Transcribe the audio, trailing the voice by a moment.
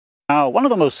Now, one of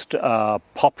the most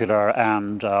popular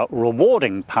and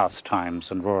rewarding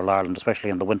pastimes in rural Ireland,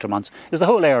 especially in the winter months, is the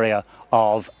whole area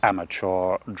of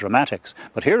amateur dramatics.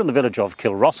 But here in the village of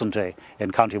Kilrossenty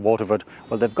in County Waterford,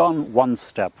 well, they've gone one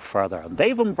step further and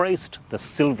they've embraced the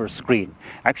silver screen.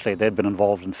 Actually, they've been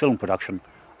involved in film production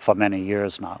for many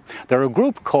years now. They're a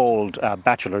group called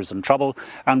Bachelors in Trouble,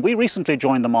 and we recently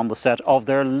joined them on the set of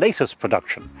their latest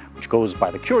production, which goes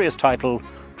by the curious title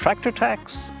Tractor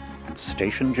Tax and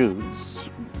Station Jews.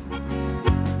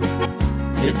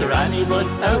 Is there anyone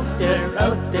out there?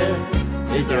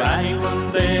 Is there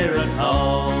anyone there at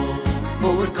all?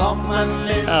 Who would come and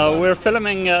live? We're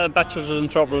filming Bachelors in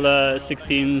Trouble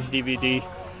 16 DVD,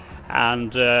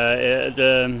 and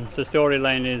the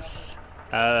storyline is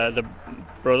the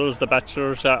brothers, the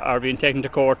bachelors, are being taken to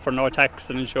court for no tax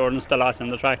and insurance, the lot,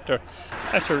 and the tractor.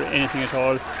 Actually, anything at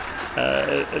all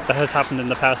that has happened in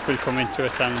the past will come into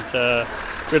it, and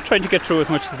we're trying to get through as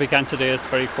much as we can today. It's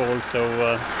very cold, so...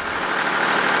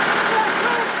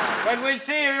 Well, we'll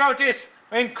see about this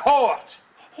in court.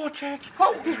 Oh, Jack.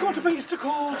 Oh, he's going to bring us to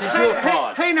court. It's your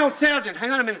call. Hey, now, Sergeant,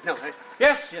 hang on a minute now.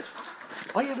 Yes?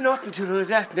 I have nothing to do with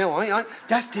that now.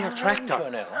 That's their tractor.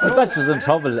 Well, Bachelors in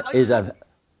Trouble is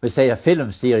a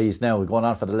film series now going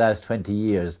on for the last 20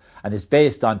 years, and it's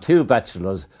based on two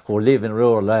bachelors who live in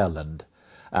rural Ireland.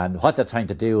 And what they're trying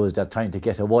to do is they're trying to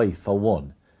get a wife for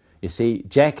one. You see,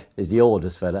 Jack is the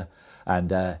oldest fella,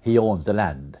 and he owns the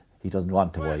land. He doesn't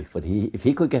want a wife, but if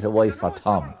he could get a wife for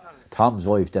Tom, Tom's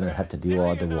wife then would have to do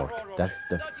all the work.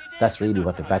 That's really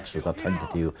what the bachelors are trying to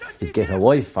do, is get a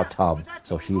wife for Tom,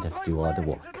 so she'd have to do all the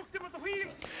work.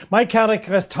 My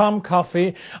character is Tom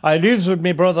Coffey. I lives with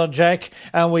my brother Jack,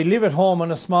 and we live at home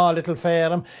on a small little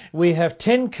farm. We have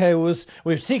 10 cows,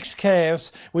 we've 6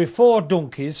 calves, we've 4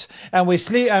 donkeys, and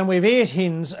we've 8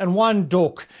 hens and 1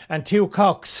 duck and 2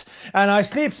 cocks. And I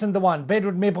sleeps in the one bed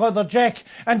with my brother Jack,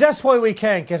 and that's why we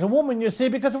can't get a woman, you see,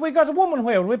 because if we got a woman,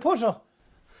 where would we put her?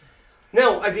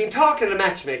 Now, I've been talking to the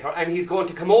matchmaker, and he's going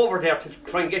to come over there to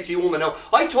try and get you a woman. Now,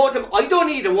 I told him I don't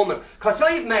need a woman, because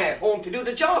I've men at home to do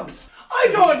the jobs. I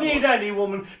don't need any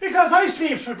woman, because I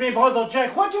sleeps with my brother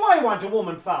Jack. What do I want a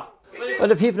woman for? Well,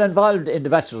 the people involved in the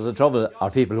Bachelors in Trouble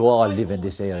are people who all live in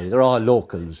this area. They're all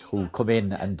locals who come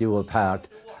in and do a part.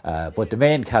 But the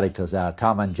main characters are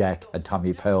Tom and Jack, and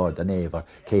Tommy Power, the neighbour,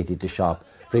 Katie the shop,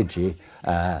 Bridgie,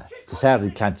 the Sarah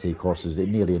Clancy, of course, is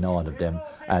nearly in all of them,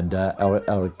 and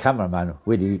our cameraman,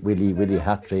 Willie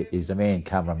Hatry, is the main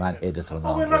cameraman, editor and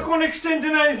all. We're not going to extend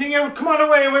anything out. Come on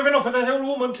away, we've enough of that old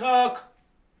woman talk.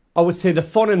 I would say the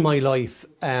fun in my life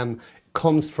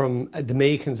comes from the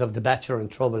makings of the Bachelor in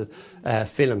Trouble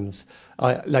films.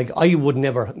 I would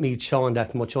never meet Sean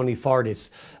that much only for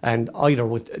this, and either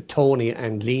with Tony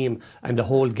and Liam and the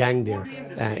whole gang there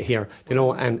here, you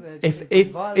know. And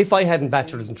if I hadn't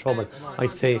Bachelors in Trouble,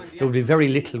 I'd say there would be very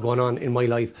little going on in my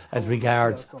life as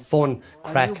regards fun,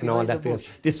 crack and all that, because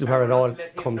this is where it all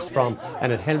comes from,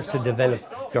 and it helps to develop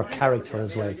your character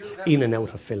as well in and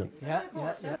out of film. Yeah.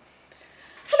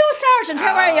 Hello, Sergeant,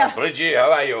 how are you? Bridgie,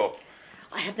 how are you?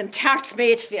 I have them tarts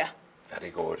made for you. Very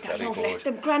good, They're very lovely. good.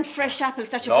 Them grand fresh apples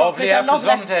that you Lovely brought. apples,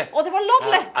 aren't they? Oh, they were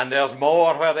lovely. And there's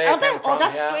more where they Are they? came from. Oh,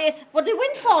 that's yeah. great. Were they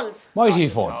windfalls? Mighty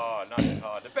fun. Oh, not at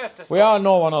all. The best We all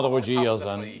know one another with years,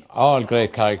 and all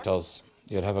great characters.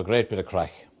 You'll have a great bit of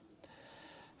crack.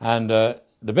 And the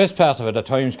best part of it at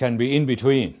times can be in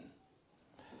between,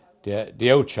 the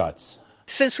outshots.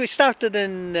 Since we started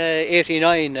in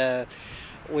 '89,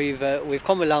 we've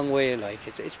come a long way. Like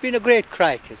it's been a great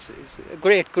crack. It's a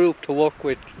great group to work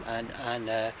with, and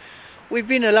we've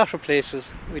been a lot of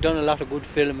places. We've done a lot of good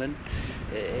filming.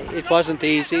 It wasn't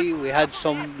easy. We had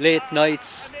some late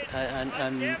nights,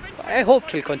 and I hope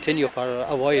it'll continue for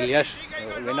a while yet.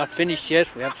 We're not finished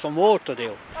yet. We have some more to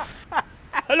do.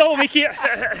 Hello, Mickey.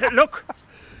 Look,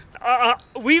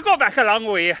 we go back a long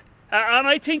way, and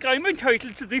I think I'm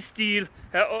entitled to this deal.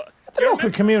 The local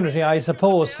community, I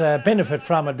suppose, benefit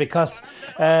from it because,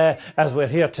 as we're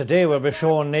here today, we'll be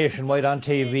shown nationwide on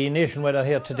TV. Nationwide are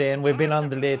here today, and we've been on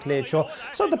the Late Late Show.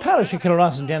 So the parish of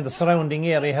Kilrossenty and the surrounding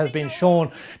area has been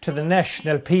shown to the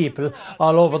national people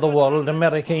all over the world,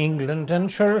 America, England, and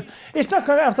sure, it's not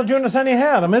going to after doing us any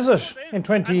harm, is it, in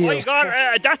 20 years? My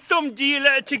God, that's some deal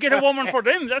to get a woman for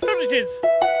them. That's what it is.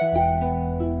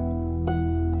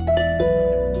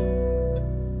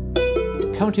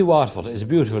 County Waterford is a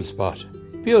beautiful spot.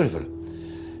 Beautiful.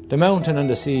 The mountain and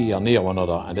the sea are near one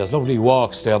another, and there's lovely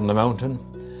walks there on the mountain.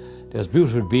 There's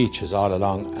beautiful beaches all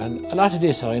along, and a lot of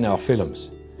this are in our films.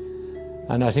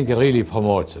 And I think it really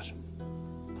promotes it.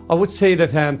 I would say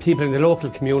that people in the local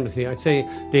community, I'd say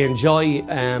they enjoy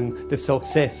the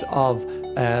success of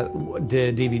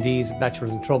the DVDs,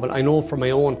 Bachelors in Trouble. I know from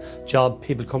my own job,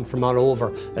 people come from all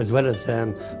over, as well as,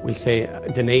 we'll say,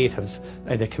 the natives.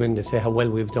 They come in to say how well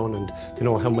we've done and to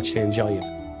know how much they enjoy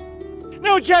it.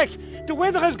 Now, Jack, the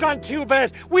weather has gone too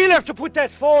bad. We'll have to put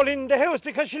that fall in the house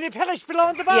because she'll perish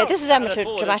below the bow. Yeah, this is amateur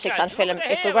dramatics on film.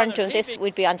 If we weren't doing this,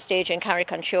 we'd be on stage in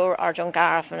Carrick-on-Shore or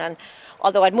Dungarvan. And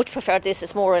although I'd much prefer this,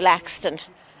 it's more relaxed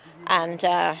and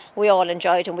we all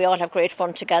enjoyed and we all have great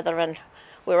fun together and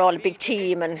we're all a big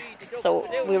team and so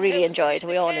we really enjoyed.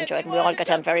 We all enjoyed and we all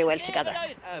got on very well together.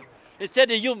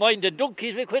 Instead of you mind the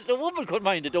donkeys, we quit the woman could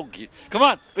mind the donkeys. Come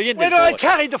on, bring in the Well, I'll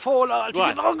carry the fall all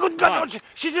together. Oh, good God, God,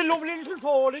 she's a lovely little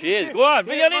fall. She is. Go on,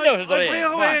 bring her in out of the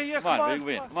rain.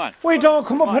 Come on. We don't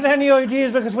come up with any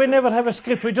ideas because we never have a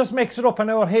script. We just mix it up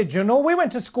in our head, you know. We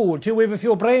went to school too. We have a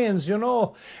few brains, you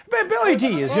know. But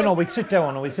ideas, you know. We sit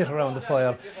down and we sit around the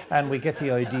fire and we get the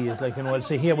ideas. Like, you know, we'll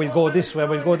say, here, we'll go this way,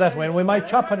 we'll go that way. And we might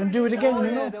chop it and do it again, you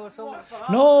know.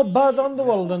 No bother on the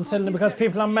world and selling because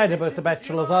people are mad about the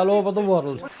Bachelors all over the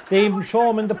world. They even show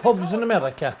them in the pubs in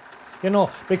America, you know,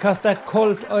 because that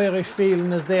cult Irish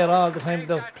feeling is there all the time.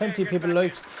 There's plenty of people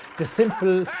like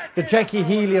the Jackie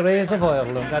Healy Rays of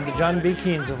Ireland and the John B.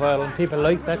 Keanes of Ireland. People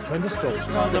like that kind of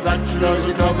stuff. The Bachelors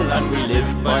in Trouble and we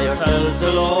live by ourselves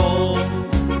alone.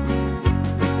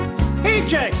 Hey,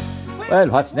 Jack! Well,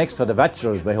 what's next for the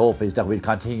Bachelors, we hope, is that we'll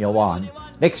continue on.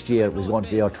 Next year is going to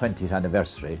be our 20th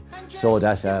anniversary, so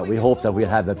that we hope that we'll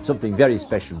have something very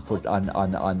special put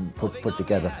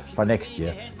together for next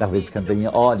year, that we can bring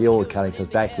all the old characters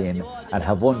back in and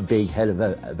have one big hell of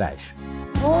a bash.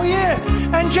 Oh yeah,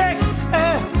 and Jack,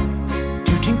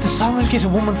 do you think the song will get a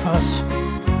woman for us?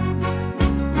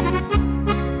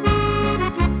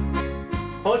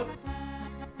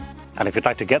 And if you'd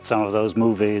like to get some of those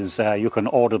movies, you can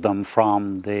order them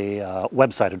from the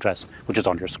website address, which is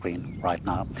on your screen right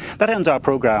now. That ends our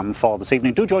programme for this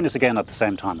evening. Do join us again at the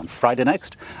same time on Friday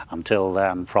next. Until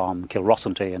then, from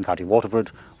Kilrossenty in County Waterford,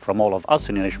 from all of us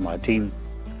in the nationwide team,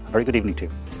 a very good evening to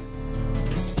you.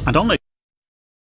 And only